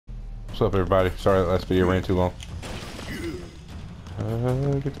What's up, everybody? Sorry that last video ran too long.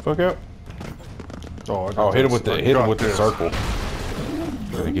 Get the fuck out. Oh, hit him with the circle.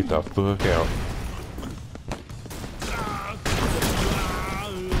 Gotta get the fuck out.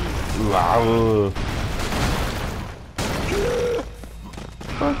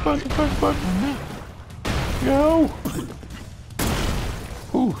 Fuck. Go!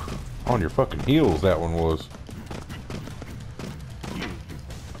 Whew. On your fucking heels, that one was.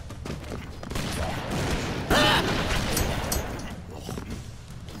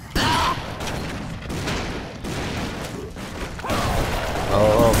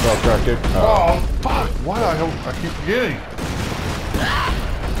 Oh, God, dude. Oh, fuck! Why do I keep forgetting?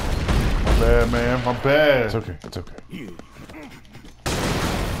 My bad, man. My bad. It's okay. It's okay.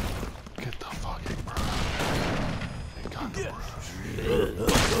 Get the fucking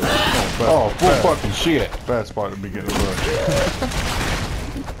Oh, full fucking shit. bad spot to be getting look.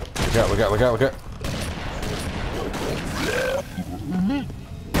 Look out.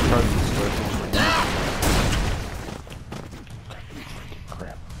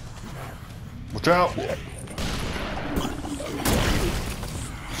 Crap. Watch out!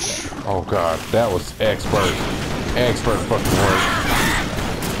 Oh, God. That was expert fucking work.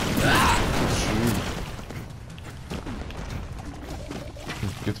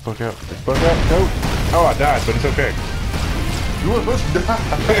 Get the fuck out. Go. Oh, I died, but it's okay. You were supposed to die.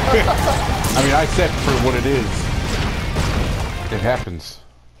 I mean, I set for what it is. It happens.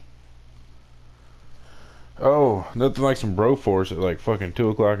 Oh, nothing like some Broforce at like fucking 2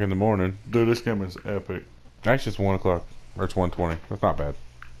 o'clock in the morning. Dude, this game is epic. Actually, it's 1 o'clock. Or it's 1:20. That's not bad.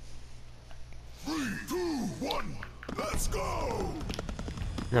 3, 2, 1, let's go!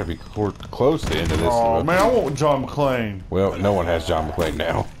 You gotta be close to the end of this. Oh, man, I want John McClane. Well, no one has John McClane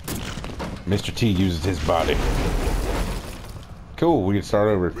now. Mr. T uses his body. Cool, we can start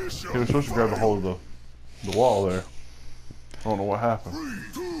over. He was supposed to grab a hold of the wall there. I don't know what happened.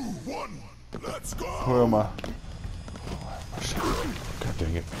 3, 2, 1, let's go! Where am I? God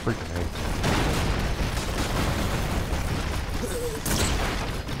dang it. Freaking A.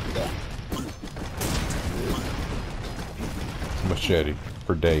 Machete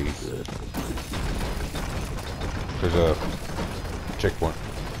for days. There's a checkpoint.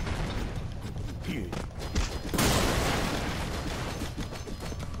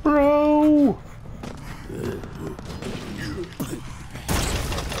 Bro!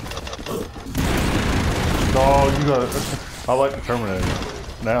 Oh, you got it. I like the Terminator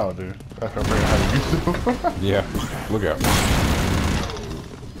now, dude. After I figured out how to use them. Yeah, look out.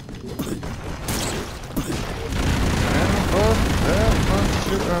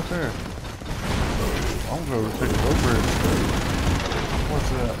 Shit right there. I'm gonna take it over it. What's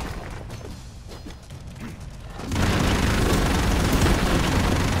that?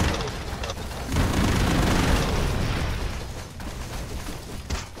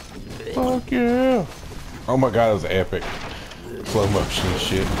 Fuck yeah! Oh my god, that was epic. Slow motion and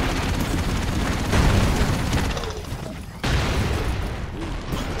shit.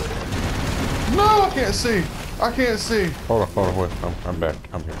 No, I can't see. I can't see. Hold on, wait. I'm back.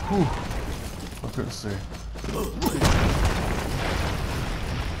 I'm here. Whew. I couldn't see.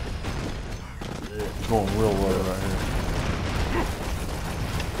 It's going real low right here.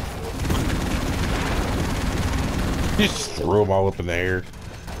 You just threw them all up in the air.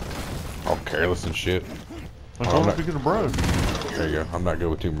 All careless and shit. I told him to get a bro. There you go. I'm not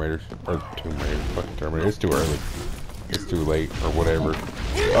good with Tomb Raiders. Or Tomb Raiders. Fucking Terminator. It's too early. It's too late or whatever.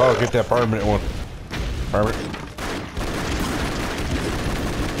 Oh, get that permanent one. Permanent.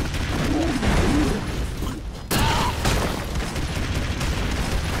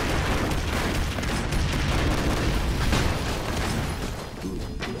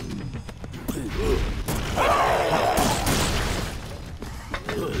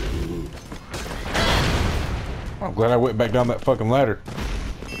 I'm glad I went back down that fucking ladder.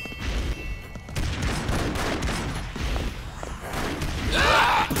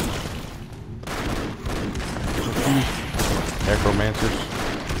 Necromancers.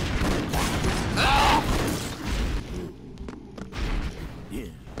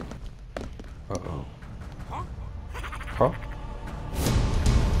 Uh-oh. Huh?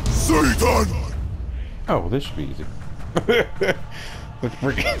 Satan! Oh, well, this should be easy. The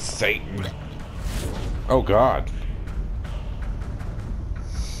freaking Satan. Oh, God.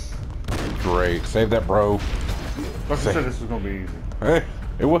 Great. Save that, bro. Like I said, this was gonna be easy. Hey,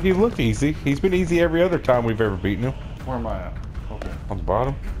 well, he looked easy. He's been easy every other time we've ever beaten him. Where am I at? Okay. On the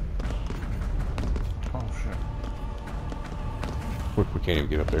bottom. Oh shit. We can't even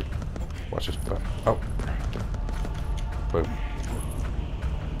get up there. Watch this. Oh. Boom.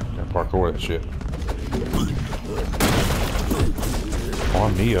 Down. Parkour that shit. Oh,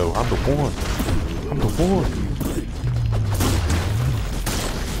 I'm Neo. I'm the one. I'm the one.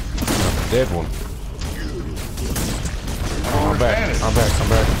 I'm the dead one. I'm back. I'm back. I'm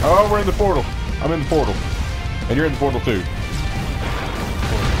back. Oh, we're in the portal. I'm in the portal. And you're in the portal too.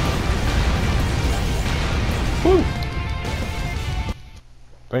 Woo!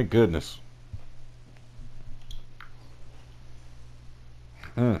 Thank goodness.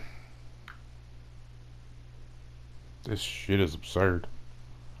 This shit is absurd.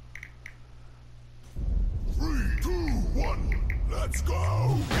 3, 2, 1, let's go!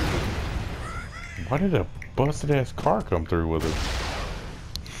 Why did a busted ass car come through with it?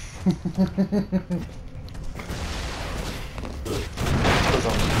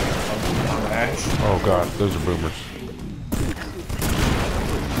 Oh god, those are boomers.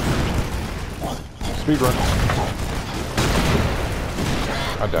 Speed run.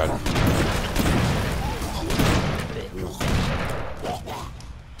 I died.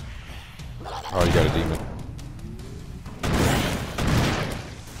 Oh, you got a demon.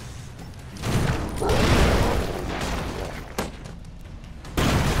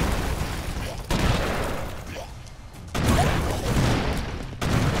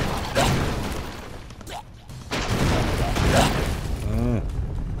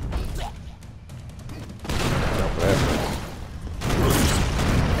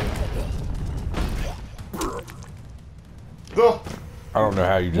 I don't know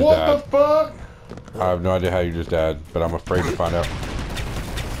how you just died. What the fuck? I have no idea how you just died, but I'm afraid to find out.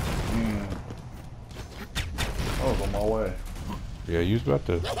 I was on my way. Yeah, you was about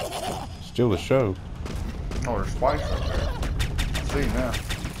to steal the show. Oh, there's spikes right there. I see him now.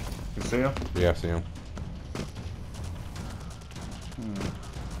 You see him? Yeah, I see him.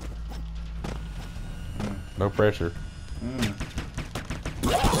 No pressure.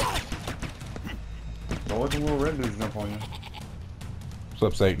 Don't let the little red dudes jump on you.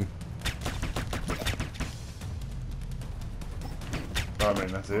 What's up, Satan? I mean,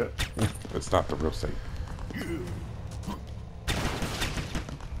 that's it. It's not the real Satan.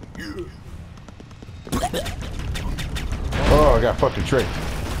 Oh, I got fucking tricked.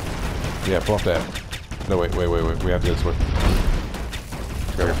 Yeah, bump that. No, wait. We have to go this way.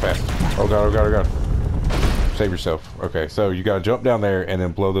 Gotta go fast. Oh god, oh god, oh god. Save yourself. Okay, so you gotta jump down there and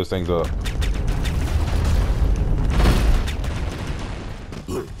then blow those things up.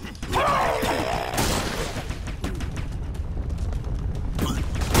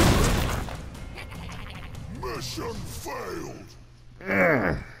 Mission failed.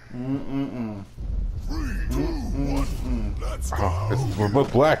 3, 2, 1, let's go! Oh, we're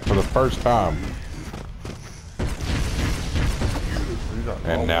both black for the first time.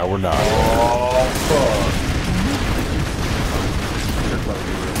 And now we're not. Oh, fuck.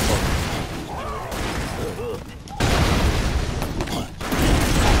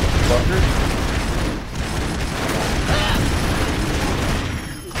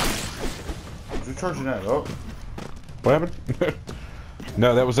 You charging that up? What happened?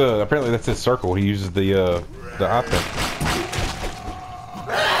 No, that was apparently that's his circle. He uses the item.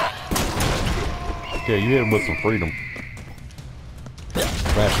 Yeah, you hit him with some freedom.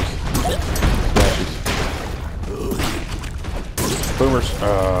 Smashes. Boomers.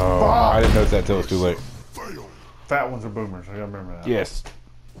 Oh, I didn't notice that till it was too late. Fat ones are boomers. I gotta remember that. Yes.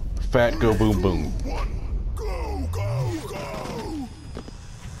 Fat go boom boom. 1, go, go, go!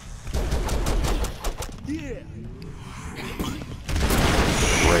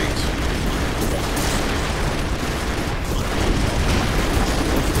 Great.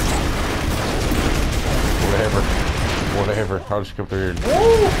 Whatever. I'll just come through here. And...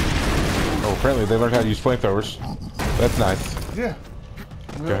 Oh, apparently they learned how to use flamethrowers. That's nice. Yeah.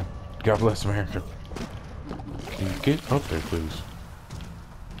 God bless America. Can you get up there, please?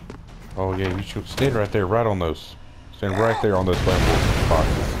 Oh yeah, you should stand right there, right on those. Stand right there on those flammable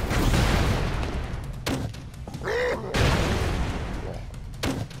boxes.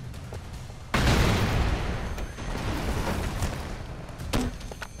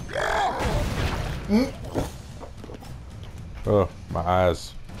 Oh, my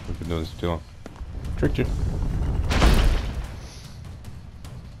eyes. We've been doing this too long. Tricked you.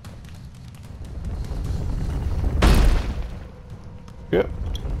 Yep.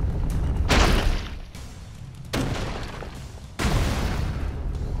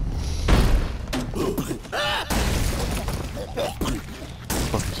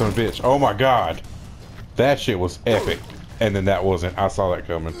 Fucking son of a bitch. Oh my god. That shit was epic. And then that wasn't. I saw that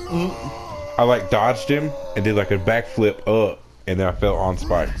coming. I like dodged him and did like a backflip up and then I fell on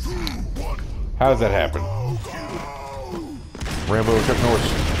spikes. How does that happen? Rambo Chuck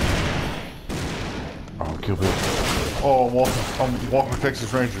Norris. Kill Bill. Oh, I'm walking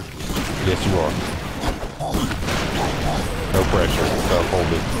Texas Ranger. Yes, you are. No pressure. So hold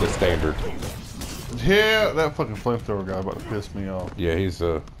it the standard. Yeah, that fucking flamethrower guy about to piss me off. Yeah, he's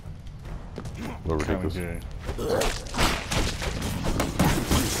a little Kinda ridiculous. gay. Yeah,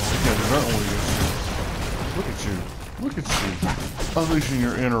 there's nothing with you. Look at you. Look at you. Unleashing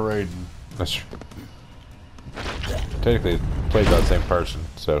your inner Raiden. That's true. Technically, it's played by the same person,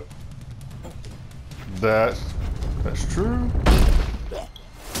 so. That's true.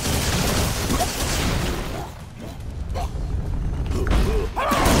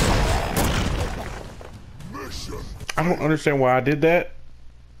 I don't understand why I did that.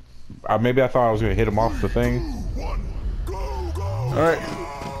 Maybe I thought I was going to hit him off the thing. Alright.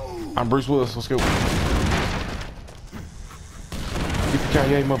 I'm Bruce Willis. Let's go.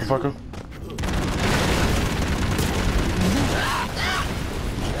 Yippee-ki-yay, motherfucker.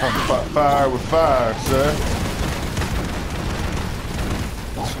 Fire with fire, sir.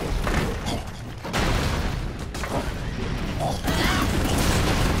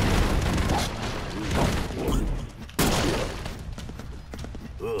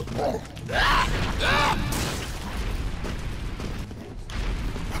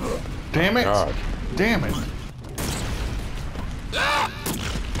 Damn it! God. Damn it!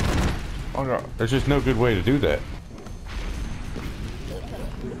 Oh, no. There's just no good way to do that.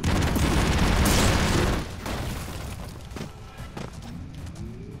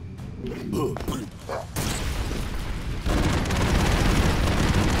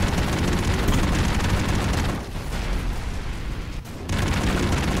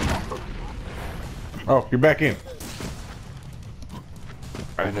 Oh, you're back in.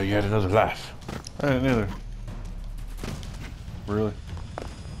 I didn't know you had another life. I didn't either. Really?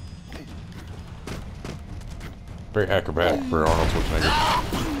 Very acrobatic for Arnold Schwarzenegger.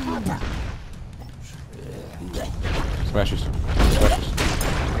 Smashes. Smashes.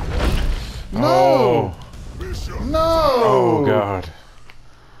 No! Oh. No! Oh, God.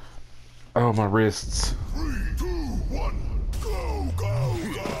 Oh, my wrists. 3, 2, 1, go, go,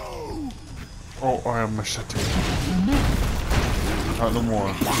 go! Oh, I am machete. Not no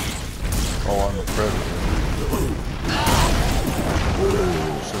more. Oh, I'm the predator.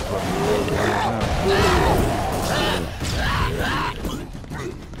 Shit's about to blow the hell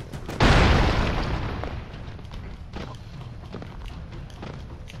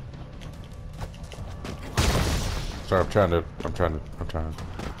Sorry, I'm trying to.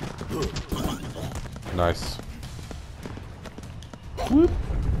 Nice. Whoop.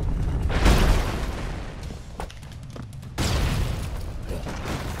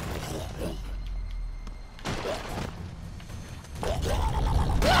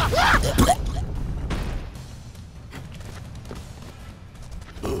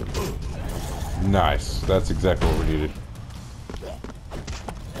 Nice. That's exactly what we needed.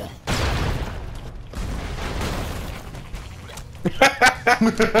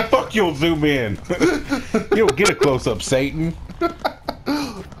 Fuck, you'll zoom in. You'll get a close-up, Satan.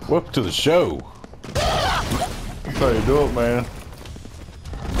 Welcome to the show. That's how you do it, man.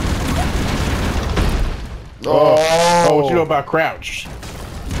 Oh, what you know about crouch?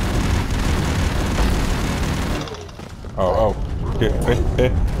 Oh.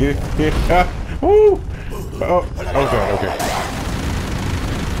 Woo! Oh, okay.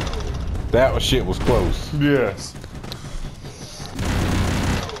 That shit was close. Yes.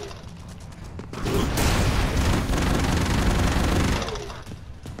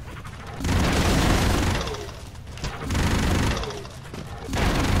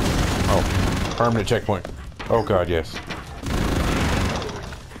 Oh, permanent checkpoint. Oh God, yes.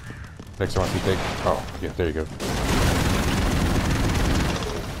 Next one, you take. Oh, yeah, there you go.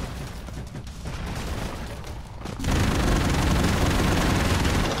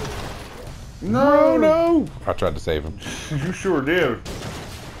 No! I tried to save him. You sure did.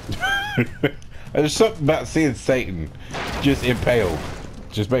 There's something about seeing Satan just impaled.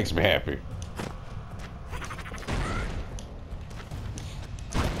 Just makes me happy.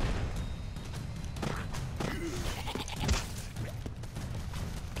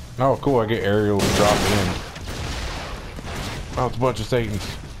 Oh, cool. I get aerial to drop in. Oh, it's a bunch of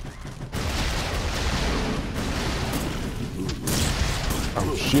Satans.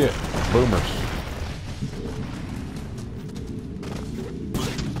 Oh, shit. Boomers.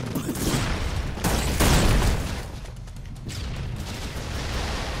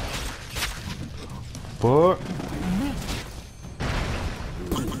 Fuck.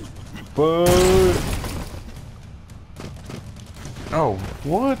 Fuck. Oh,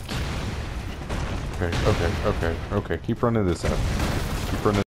 what? Okay. Keep running this out. Keep running.